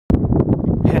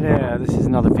Yeah, this is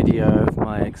another video of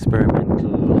my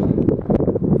experimental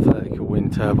vertical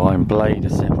wind turbine blade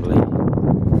assembly. I've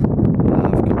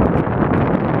got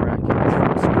brackets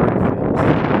from screw fits,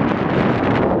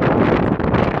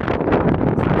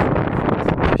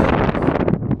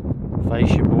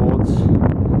 fascia boards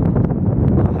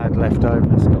I had left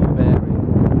over. It's got a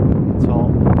bearing top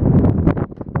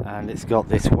and it's got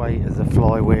this weight as a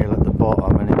flywheel at the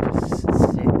bottom, and it just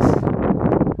sits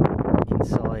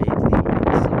inside the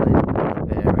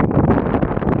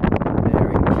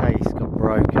bearing case got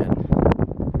broken,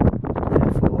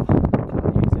 therefore I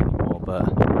can't use it anymore, but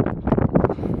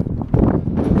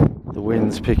the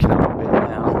wind's picking up a bit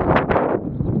now,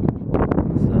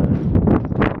 so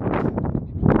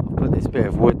I'll put this bit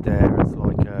of wood there as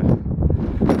like a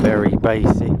very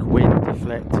basic wind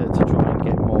deflector to try and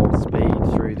get more speed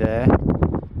through there.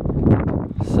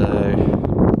 So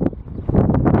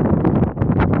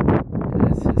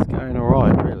it's going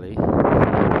alright really.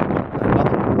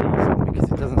 Another one of these on because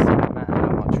it doesn't seem to matter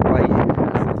how much weight it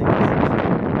has. I think I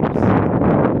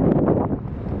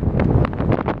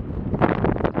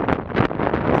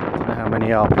don't know how many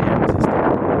RPMs it's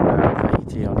doing, about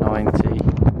 80 or 90.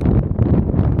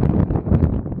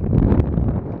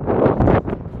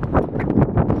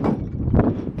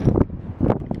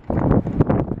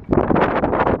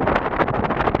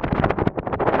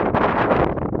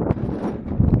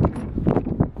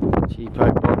 Cheapo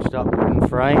bodged up wooden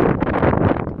frame.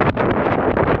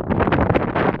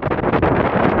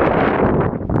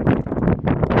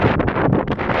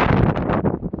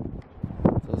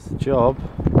 Does the job.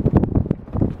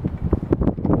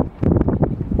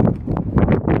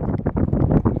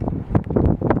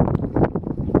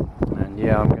 And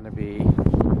yeah, I'm going to be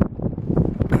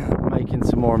making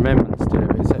some more amendments to it,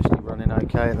 but it's actually running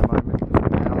okay at the moment for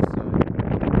now, so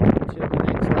until the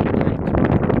next update,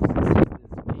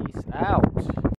 peace out.